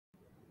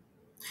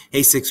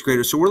Hey, sixth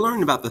graders. So we're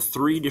learning about the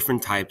 3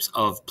 different types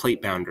of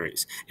plate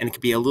boundaries, and it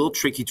can be a little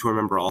tricky to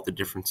remember all the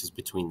differences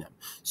between them.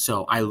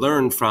 So I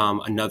learned from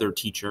another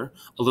teacher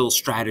a little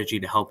strategy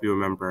to help you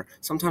remember.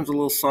 Sometimes a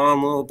little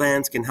song, a little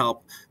dance can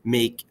help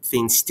make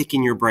things stick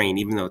in your brain,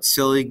 even though it's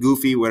silly,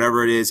 goofy,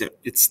 whatever it is,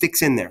 it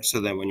sticks in there. So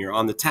that when you're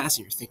on the test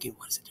and you're thinking,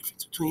 what is the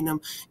difference between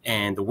them?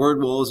 And the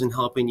word wall isn't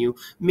helping you.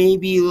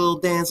 Maybe a little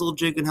dance, a little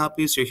jig can help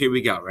you. So here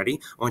we go. Ready?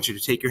 I want you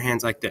to take your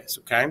hands like this,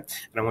 okay? And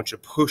I want you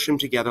to push them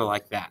together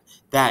like that.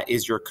 That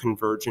is your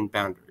convergent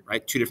boundary,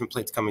 right? 2 different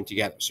plates coming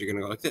together. So you're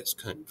going to go like this: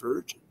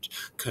 convergent,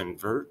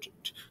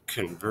 convergent,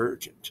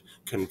 convergent,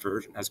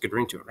 convergent. Has a good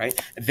ring to it, right?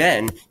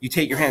 Then you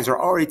take your hands, they're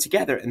already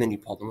together, and then you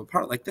pull them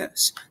apart like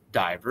this: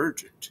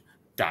 divergent,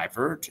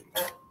 divergent,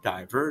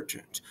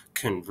 divergent,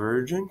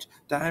 convergent,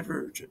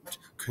 divergent,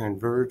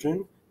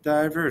 convergent,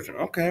 divergent.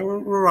 Okay,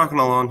 we're rocking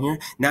along here.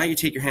 Now you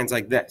take your hands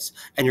like this,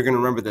 and you're going to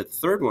remember that the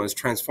third one is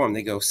transform.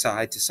 They go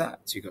side to side.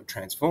 So you go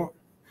transform,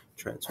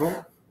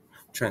 transform,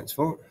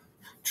 transform,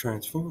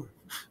 transform,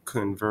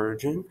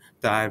 convergent,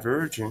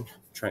 divergent,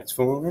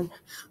 transform,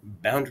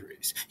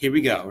 boundaries. Here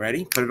we go.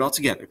 Ready? Put it all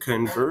together.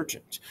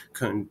 Convergent,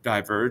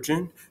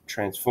 divergent,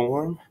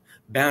 transform,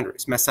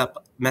 boundaries. Mess that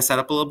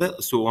up a little bit.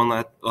 Let's do it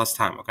one last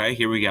time. Okay,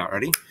 here we go.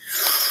 Ready?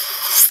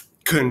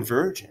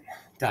 Convergent,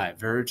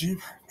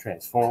 divergent,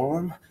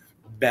 transform,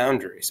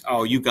 boundaries.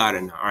 Oh, you got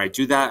it now. All right,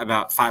 do that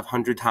about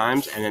 500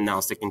 times, and then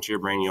that'll stick into your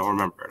brain. You'll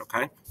remember it.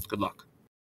 Okay. Good luck.